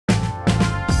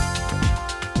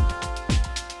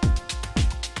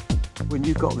When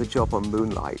you got the job on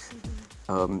Moonlight,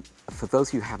 for those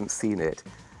who haven't seen it,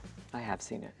 I have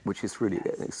seen it. which is really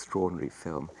an extraordinary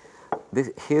film,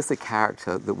 here's a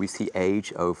character that we see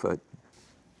age over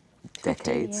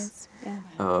decades,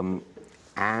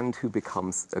 and who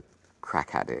becomes a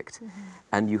crack addict.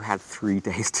 And you had 3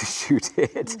 days to shoot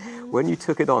it. When you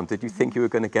took it on, did you think you were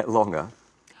going to get longer?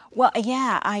 Well,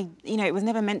 yeah, it was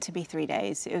never meant to be 3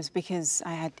 days. It was because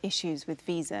I had issues with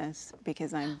visas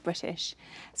because I'm British.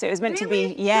 So it was meant to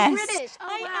be, yes. You're British? Oh,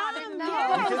 wow, I didn't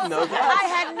know. You didn't know that? I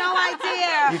had no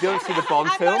idea. You don't see the Bond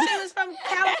I films? thought she was from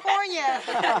California.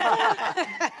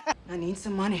 I need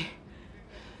some money.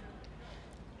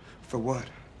 For what?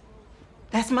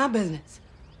 That's my business.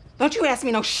 Don't you ask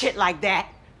me no shit like that.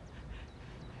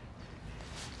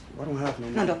 I don't have no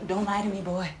money. No, don't lie to me,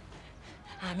 boy.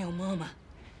 I'm your mama.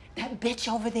 That bitch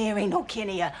over there ain't no kin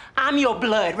of ya. I'm your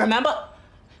blood, remember?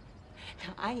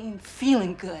 Now, I ain't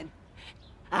feeling good.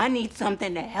 I need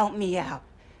something to help me out.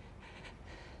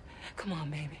 Come on,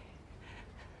 baby.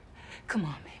 Come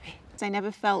on, baby. I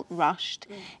never felt rushed.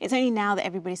 It's only now that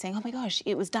everybody's saying, oh my gosh,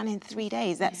 it was done in 3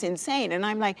 days, that's insane. And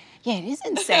I'm like, yeah, it is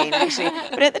insane, actually.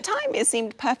 But at the time, it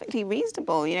seemed perfectly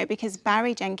reasonable, because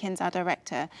Barry Jenkins, our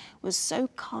director, was so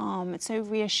calm and so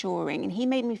reassuring, and he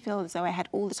made me feel as though I had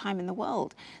all the time in the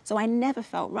world. So I never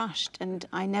felt rushed, and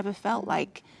I never felt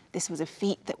like this was a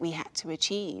feat that we had to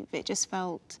achieve. It just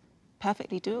felt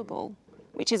perfectly doable,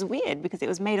 which is weird because it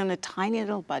was made on a tiny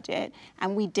little budget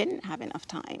and we didn't have enough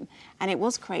time. And it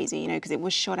was crazy, because it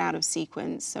was shot out of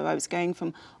sequence. So I was going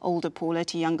from older Paula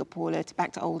to younger Paula to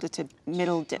back to older to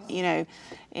middle,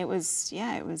 it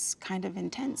was kind of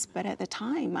intense. But at the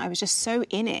time, I was just so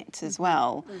in it as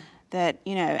well that,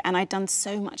 and I'd done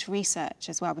so much research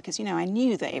as well because, I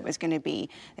knew that it was going to be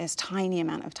this tiny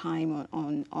amount of time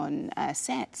on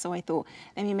set. So I thought,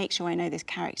 let me make sure I know this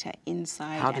character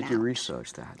inside and out. How did you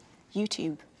research that?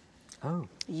 YouTube. Oh.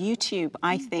 YouTube,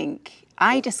 I think,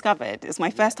 I discovered, it's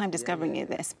my first time discovering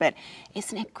this, but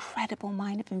it's an incredible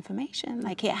mine of information.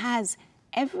 Like, it has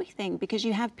everything because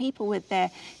you have people with their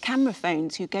camera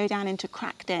phones who go down into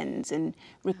crack dens and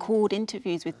record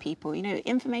interviews with people,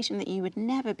 information that you would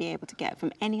never be able to get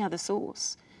from any other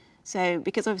source. So,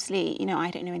 because obviously,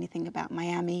 I don't know anything about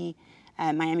Miami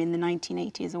in the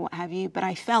 1980s or what have you, but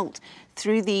I felt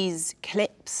through these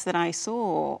clips that I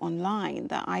saw online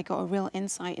that I got a real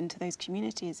insight into those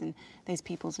communities and those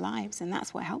people's lives, and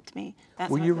that's what helped me.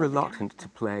 Were you reluctant to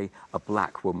play a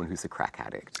black woman who's a crack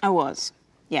addict? I was,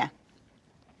 yeah.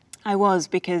 I was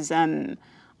because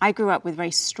I grew up with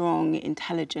very strong,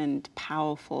 intelligent,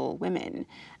 powerful women,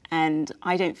 and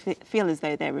I don't feel as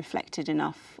though they're reflected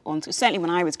enough on, certainly when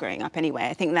I was growing up anyway.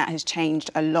 I think that has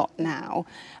changed a lot now,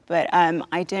 but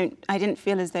I didn't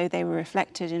feel as though they were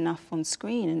reflected enough on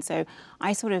screen, and so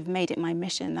I sort of made it my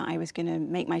mission that I was going to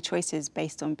make my choices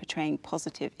based on portraying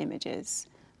positive images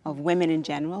of women in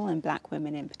general and black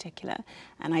women in particular,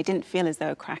 and I didn't feel as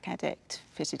though a crack addict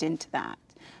fitted into that.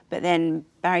 But then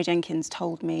Barry Jenkins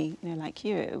told me, like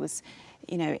you, it was,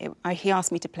 he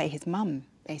asked me to play his mum,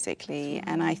 basically,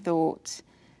 and I thought,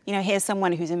 here's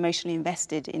someone who's emotionally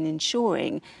invested in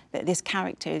ensuring that this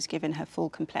character is given her full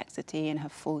complexity and her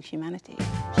full humanity.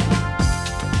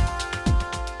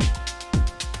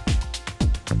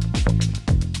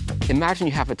 Imagine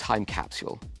you have a time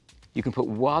capsule. You can put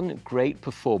one great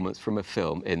performance from a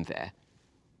film in there.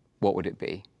 What would it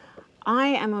be? I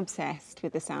am obsessed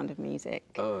with The Sound of Music.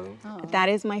 Oh. That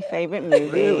is my favorite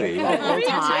movie Really? of all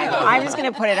time. I'm just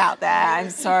going to put it out there. I'm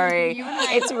sorry.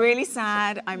 It's really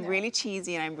sad, I'm really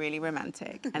cheesy, and I'm really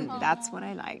romantic. And that's what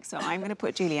I like. So I'm going to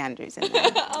put Julie Andrews in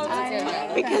there.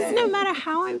 Because no matter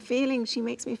how I'm feeling, she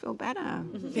makes me feel better.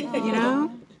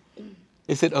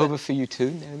 Is it over for you too,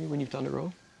 Naomie, when you've done a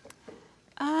role?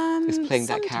 Is playing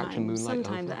that character in Moonlight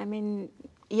sometimes. over?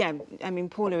 Yeah,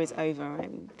 Paula is over.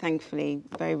 I'm thankfully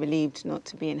very relieved not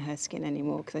to be in her skin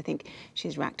anymore because I think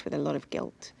she's racked with a lot of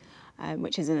guilt,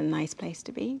 which isn't a nice place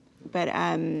to be. But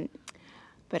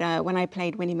when I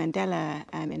played Winnie Mandela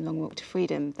in Long Walk to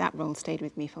Freedom, that role stayed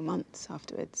with me for months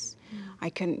afterwards. I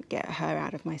couldn't get her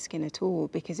out of my skin at all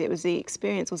because it was the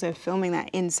experience also of filming that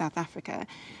in South Africa,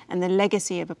 and the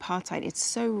legacy of apartheid. It's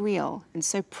so real and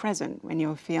so present when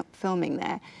you're filming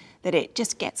there, that it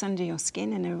just gets under your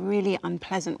skin in a really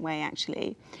unpleasant way,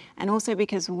 actually. And also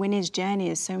because Winnie's journey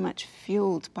is so much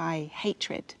fueled by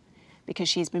hatred, because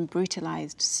she's been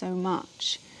brutalized so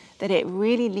much, that it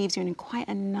really leaves you in quite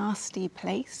a nasty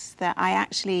place that I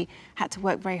actually had to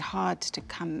work very hard to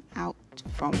come out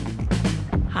from.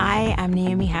 Hi, I'm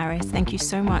Naomie Harris. Thank you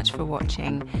so much for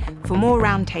watching. For more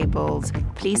Roundtables,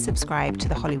 please subscribe to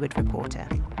The Hollywood Reporter.